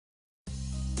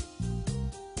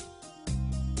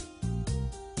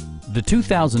The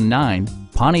 2009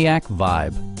 Pontiac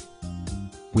Vibe.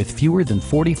 With fewer than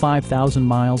 45,000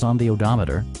 miles on the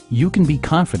odometer, you can be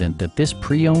confident that this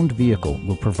pre-owned vehicle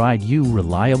will provide you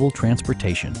reliable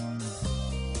transportation.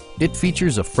 It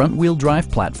features a front-wheel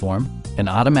drive platform, an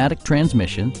automatic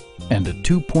transmission, and a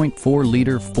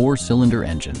 2.4-liter four-cylinder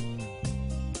engine.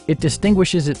 It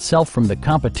distinguishes itself from the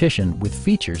competition with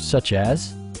features such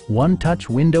as one-touch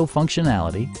window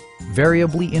functionality,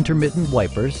 variably intermittent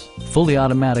wipers, fully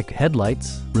automatic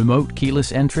headlights, remote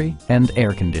keyless entry, and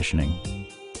air conditioning.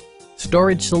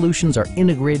 Storage solutions are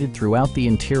integrated throughout the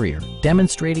interior,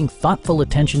 demonstrating thoughtful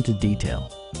attention to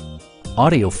detail.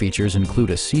 Audio features include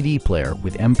a CD player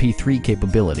with MP3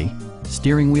 capability,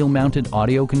 steering wheel mounted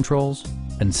audio controls,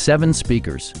 and 7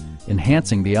 speakers,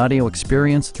 enhancing the audio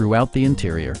experience throughout the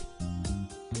interior.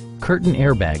 Curtain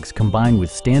airbags combine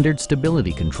with standard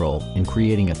stability control in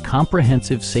creating a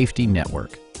comprehensive safety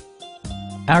network.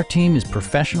 Our team is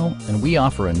professional and we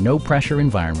offer a no-pressure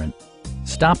environment.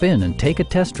 Stop in and take a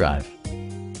test drive.